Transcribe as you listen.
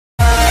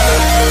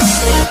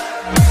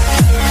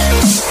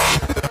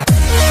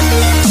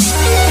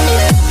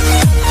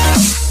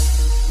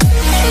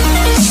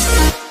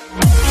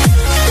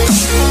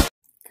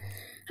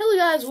Hello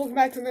guys, welcome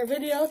back to another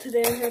video.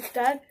 Today I'm here with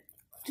Dad.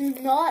 Do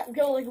not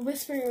go like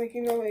whispering like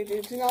you normally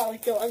do. Do not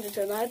like go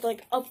undertone. I have to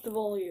like up the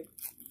volume.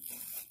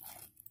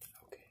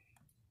 Okay.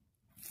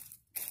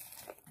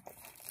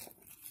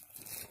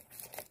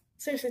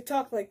 Seriously,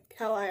 talk like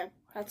how I am.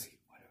 That's.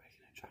 What are we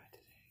gonna try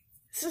today?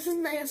 This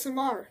isn't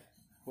ASMR.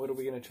 What are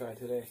we gonna try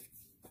today?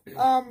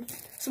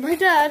 So my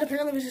dad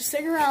apparently was just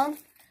sitting around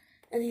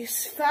and he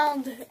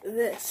found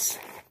this.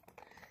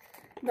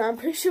 Now I'm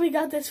pretty sure we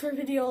got this for a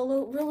video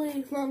a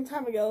really long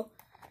time ago.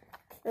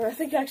 And I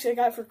think actually I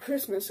got it for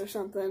Christmas or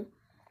something.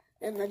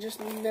 And I just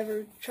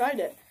never tried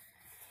it.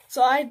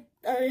 So I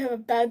already have a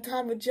bad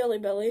time with Jelly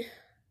Belly.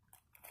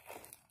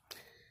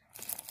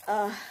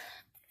 Now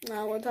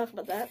I want to talk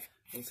about that.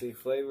 Let's see,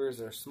 flavors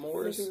are Link in the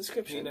s'mores,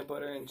 description. peanut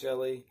butter and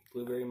jelly,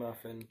 blueberry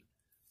muffin,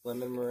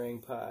 lemon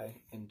meringue pie,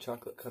 and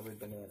chocolate covered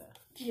banana.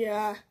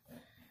 Yeah.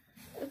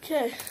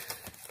 Okay.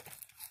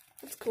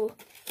 That's cool.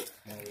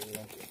 Now we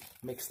like it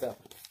mixed up.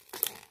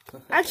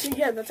 Actually,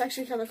 yeah, that's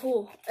actually kind of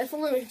cool. If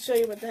only we could show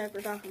you what the heck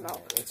we're talking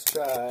about. Let's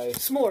try.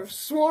 S'mores.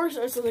 S'mores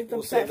are something the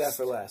We'll best. save that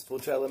for last. We'll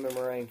try lemon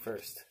meringue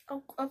first.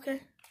 Oh,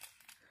 okay.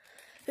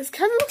 This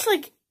kind of looks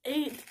like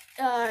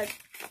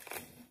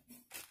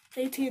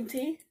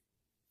AT&T.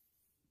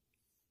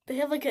 They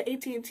have like an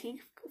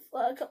AT&T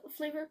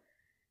flavor.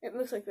 It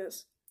looks like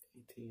this.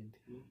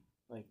 AT&T,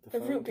 like the The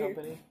phone root beer.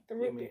 company. The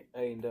You root mean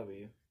beer.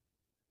 A&W.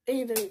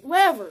 AT&T.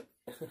 Whatever.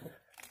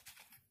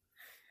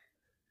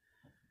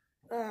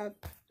 You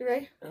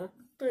ready? Uh-huh.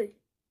 3.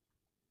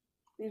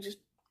 You just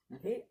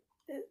Mhm.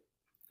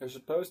 There's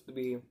supposed to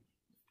be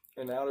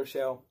an outer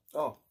shell.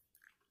 Oh,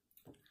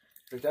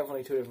 there's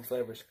definitely 2 different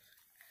flavors.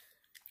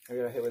 I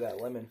got hit with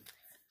that lemon,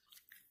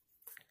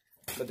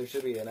 but there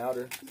should be an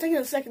outer. Take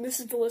it a second. This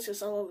is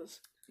delicious. I love this.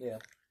 Yeah,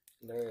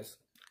 there is.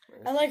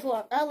 I like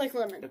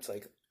lemon. It's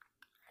like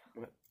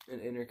an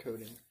inner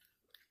coating.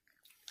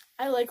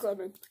 I like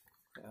lemon.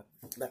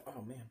 Yeah.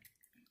 Oh man.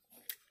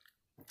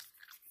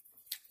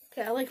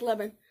 Okay, I like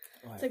lemon.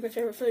 All It's right. like my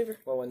favorite flavor.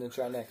 What one to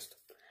try next?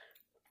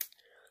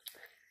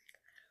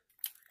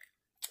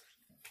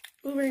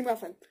 Blueberry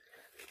muffin.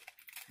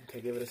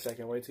 Okay, give it a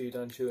second. Wait till you're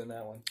done chewing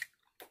that one.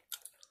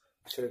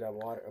 Should have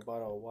got a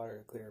bottle of water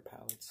to clear our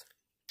palates.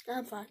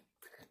 I'm fine.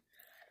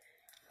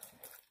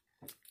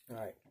 All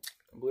right,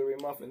 blueberry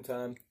muffin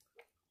time.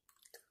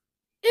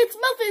 It's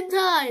muffin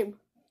time!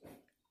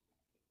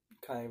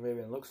 Kind of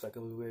even looks like a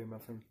blueberry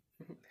muffin.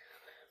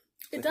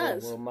 It Like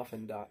does. Little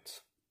muffin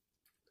dots.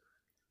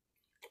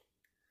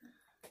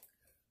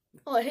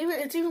 Oh, I hate it.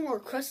 It's even more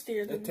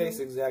crustier than It tastes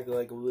exactly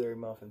like a blueberry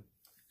muffin.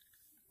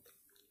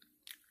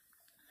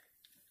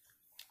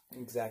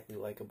 Exactly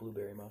like a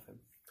blueberry muffin.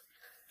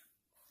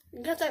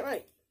 You got that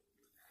right.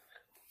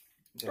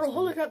 Just Oh,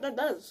 holy in- crap, that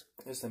does.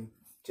 Just in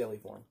jelly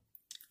form.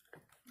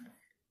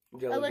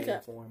 Jelly like bean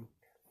that. form.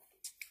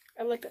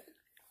 I like that.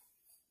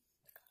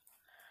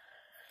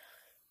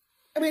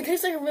 I mean, it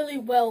tastes like a really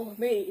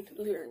well-made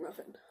blueberry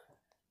muffin.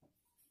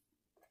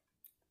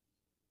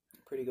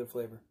 Pretty good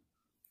flavor.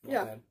 Not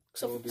Yeah. bad.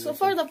 So we'll do so this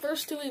far, one. the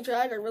first 2 we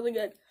tried are really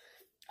good.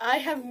 I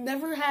have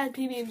never had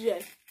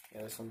PB&J.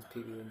 Yeah, this one's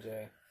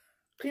PB&J.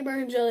 Peanut butter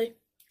and jelly.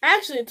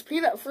 Actually, it's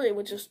peanut-free,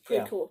 which is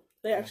pretty Yeah. cool.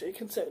 They actually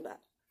consider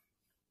that.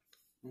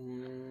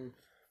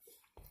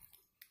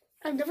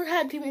 I've never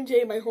had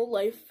PB&J in my whole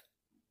life.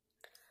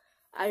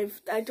 I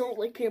don't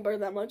like peanut butter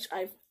that much.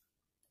 I've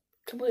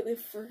completely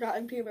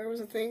forgotten peanut butter was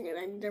a thing, and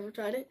I never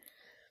tried it.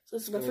 So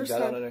this is my first I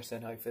don't time,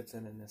 understand how it fits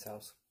in this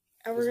house.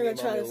 and we're Me gonna and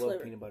try Mommy this love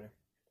flavor. peanut butter.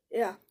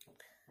 Yeah.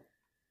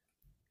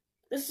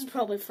 This is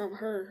probably from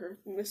her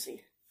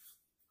Missy.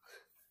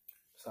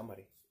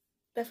 Somebody.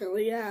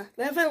 Definitely, yeah.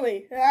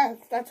 Definitely. Yeah,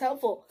 that's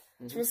helpful.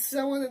 It's Mhm. from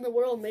someone in the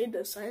world made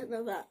this. I didn't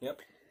know that.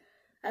 Yep.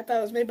 I thought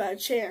it was made by a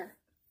chair.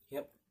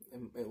 Yep.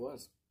 It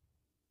was.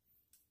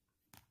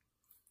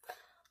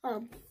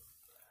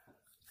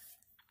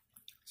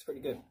 It's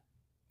pretty good.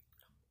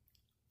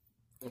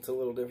 It's a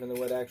little different than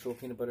what actual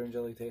peanut butter and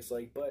jelly tastes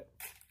like, but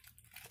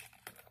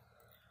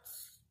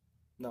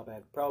not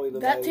bad. Probably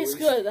That tastes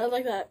good. I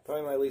like that.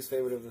 Probably my least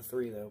favorite of the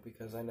 3, though,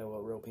 because I know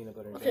what real peanut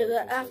butter and Okay, jelly that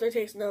tastes like.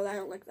 aftertaste, no, I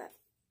don't like that.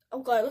 Oh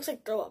god, it looks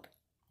like throw up.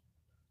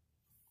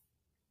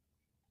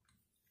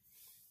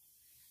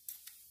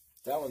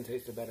 That one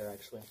tasted better,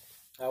 actually.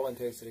 That one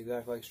tasted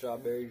exactly like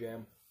strawberry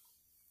jam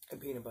and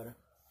peanut butter.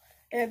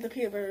 And the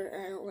peanut butter,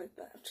 I don't like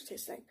that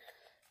aftertaste thing.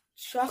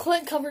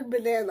 Chocolate covered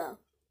banana.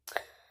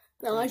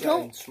 No, I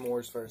don't.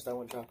 S'mores first. I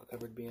want chocolate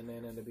covered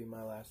banana to be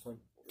my last one.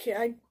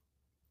 Okay,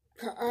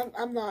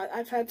 I'm not.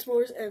 I've had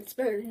s'mores and it's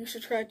better. You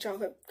should try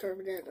chocolate covered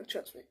banana.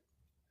 Trust me.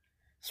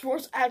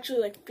 S'mores actually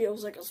like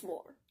feels like a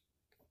s'more.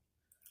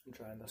 I'm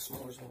trying the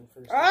s'mores one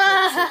first.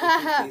 Ah!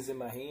 I can't these in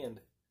my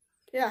hand.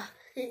 Yeah,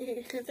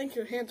 I think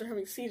your hands are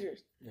having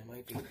seizures. It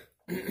might be.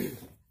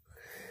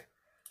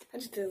 I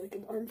just did like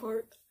an arm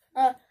part.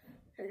 Here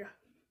you go.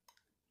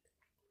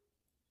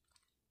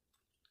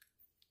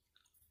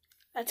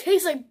 That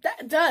tastes like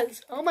that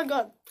does. Oh my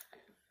god.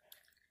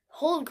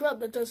 Holy crap,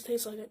 that does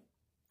taste like it.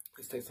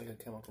 This tastes like a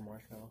chemical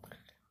marshmallow.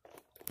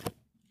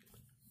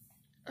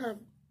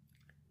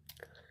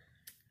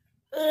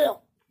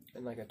 Ew.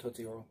 And like a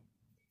Tootsie Roll.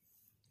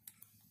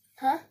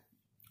 Huh?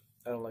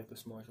 I don't like the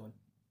s'mores one.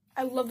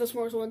 I love the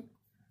s'mores one.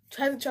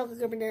 Try the chocolate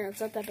covered banana.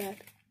 It's not that bad.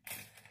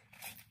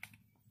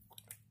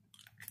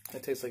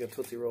 It tastes like a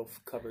Tootsie Roll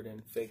covered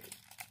in fake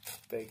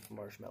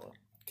marshmallow.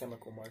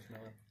 Chemical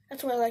marshmallow.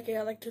 That's why I like it.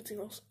 I like Tootsie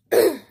Rolls.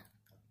 Alright.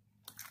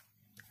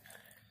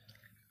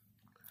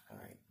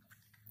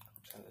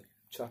 I'll try the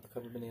chocolate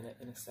covered banana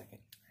in a second.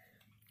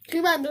 Keep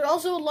in mind, they're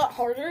also a lot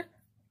harder.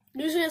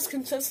 Usually its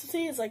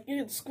consistency is like you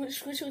can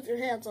squish it with your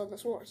hands on the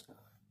s'mores.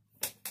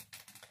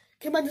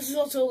 Keep in mind, this is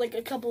also like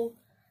a couple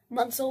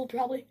months old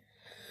probably.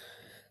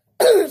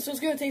 So it's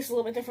going to taste a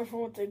little bit different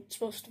from what they're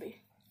supposed to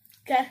be.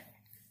 Okay?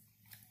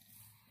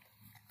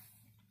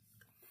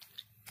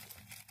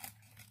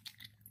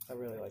 I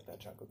really like that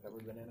chocolate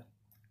covered banana.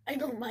 I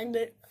don't mind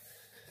it.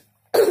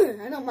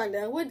 I don't mind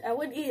it. I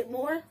would eat it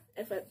more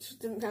if it just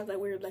didn't have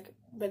that weird like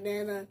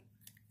banana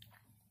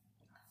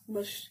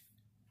mush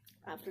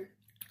after.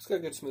 It's got a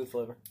good smooth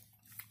flavor.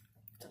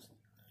 It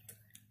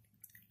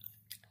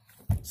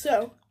doesn't.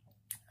 So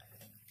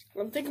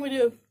I'm thinking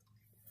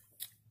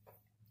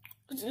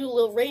let's do a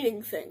little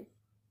rating thing.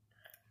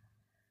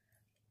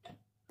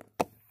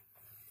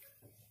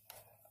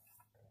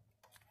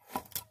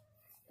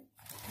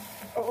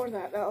 Or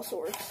that also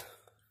works.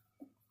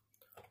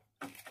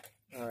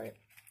 Alright.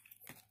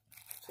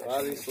 So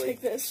obviously,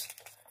 Take this.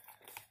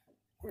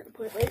 We're gonna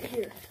put it right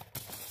here.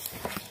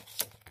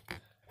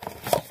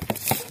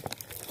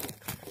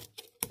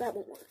 That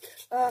won't work.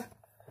 There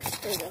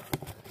you go.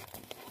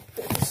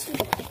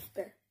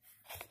 There.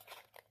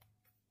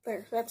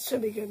 There, that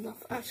should be good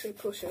enough. Actually,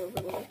 push it over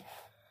a little.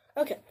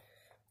 Okay.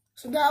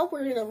 So now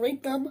we're gonna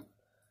rate them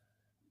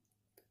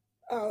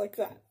like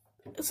that.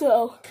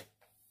 So,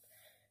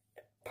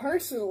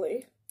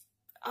 personally,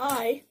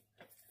 I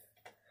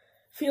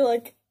feel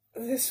like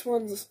this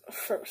one's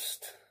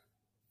first.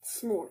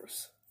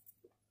 S'mores.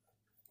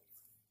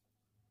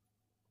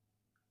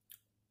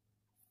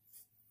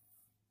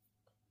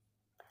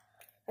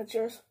 That's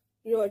yours?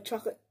 You like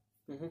chocolate?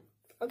 Mm-hmm.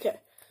 Okay.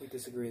 We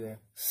disagree there.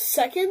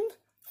 Second,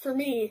 for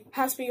me,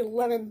 has to be the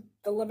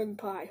lemon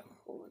pie.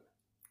 Hold on.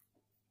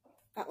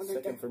 That one right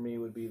there. Second for me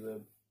would be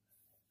the...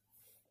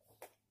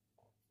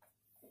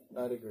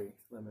 I'd agree.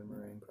 Lemon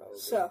meringue, probably.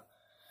 So.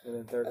 And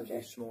then third would be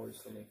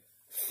s'mores for me.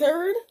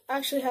 Third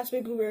actually has to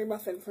be blueberry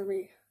muffin for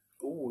me.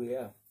 Ooh,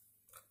 yeah.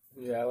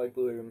 Yeah, I like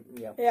blueberry,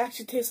 yeah. It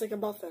actually tastes like a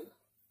muffin.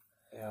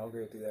 Yeah, I'll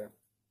agree with you there.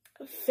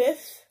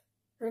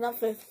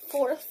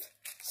 Fourth,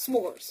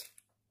 s'mores.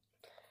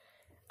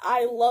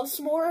 I love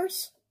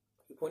s'mores.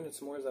 You pointed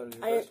s'mores out as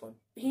your first one.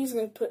 He's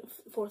going to put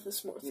fourth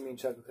as s'mores. You mean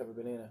chocolate covered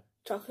banana?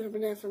 Chocolate covered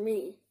banana for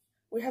me.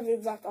 We have the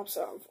exact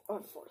opposite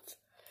on fourth.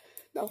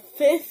 Now,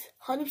 fifth,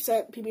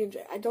 100%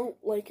 PB&J. I don't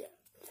like it.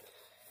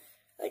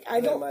 Like,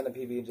 I don't mind the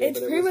PB&J,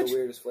 but it was the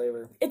weirdest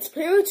flavor. It's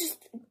pretty much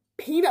just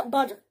peanut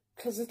butter,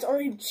 because it's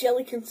already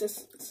jelly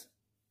consistence.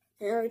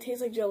 It already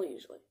tastes like jelly,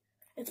 usually.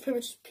 It's pretty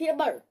much peanut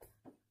butter.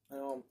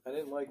 I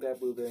didn't like that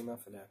blueberry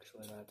muffin,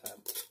 actually, that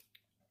time.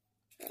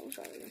 Yeah, we'll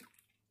try it again.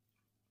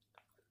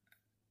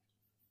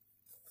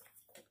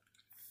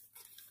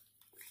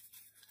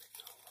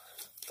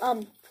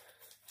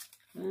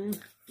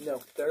 No,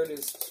 third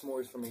is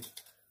s'mores for me.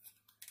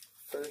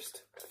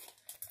 First.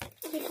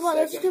 Okay, come on,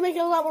 that's just gonna make it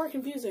a lot more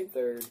confusing.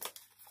 Third.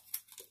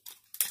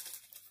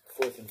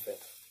 Fourth and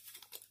fifth.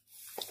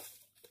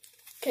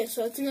 Okay,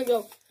 so it's gonna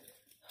go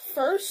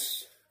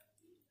first,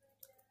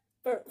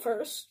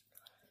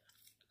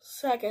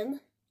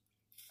 second,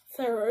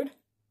 third,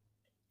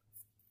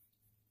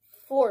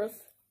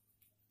 fourth,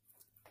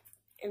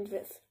 and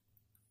fifth.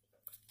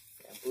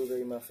 Yeah,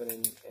 blueberry muffin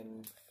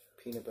and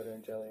peanut butter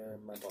and jelly are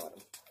in my bottom.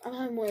 I'm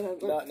having more than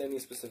Not in any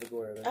specific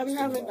order. I'm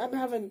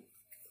having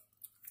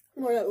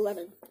more than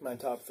 11. My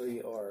top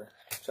three are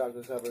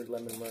chocolate covered,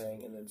 lemon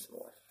meringue, and then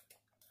s'more.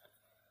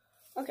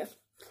 Okay.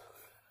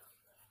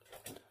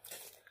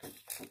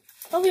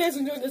 Hope you guys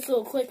enjoyed this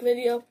little quick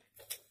video.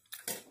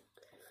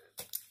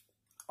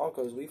 All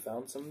because we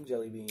found some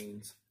jelly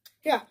beans.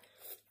 Yeah.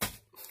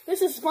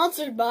 This is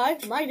sponsored by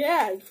my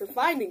dad for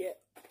finding it.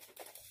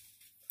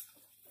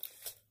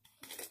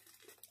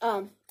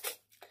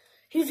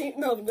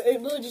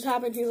 It really just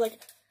happened. He's like,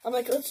 I'm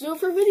like, let's do it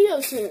for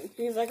video soon.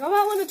 He's like, oh,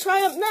 I want to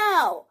try it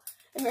now.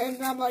 And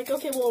then I'm like,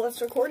 okay, well,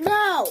 let's record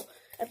now.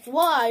 That's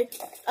why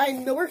I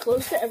know we're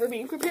close to ever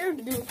being prepared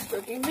to do a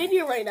freaking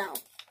video right now.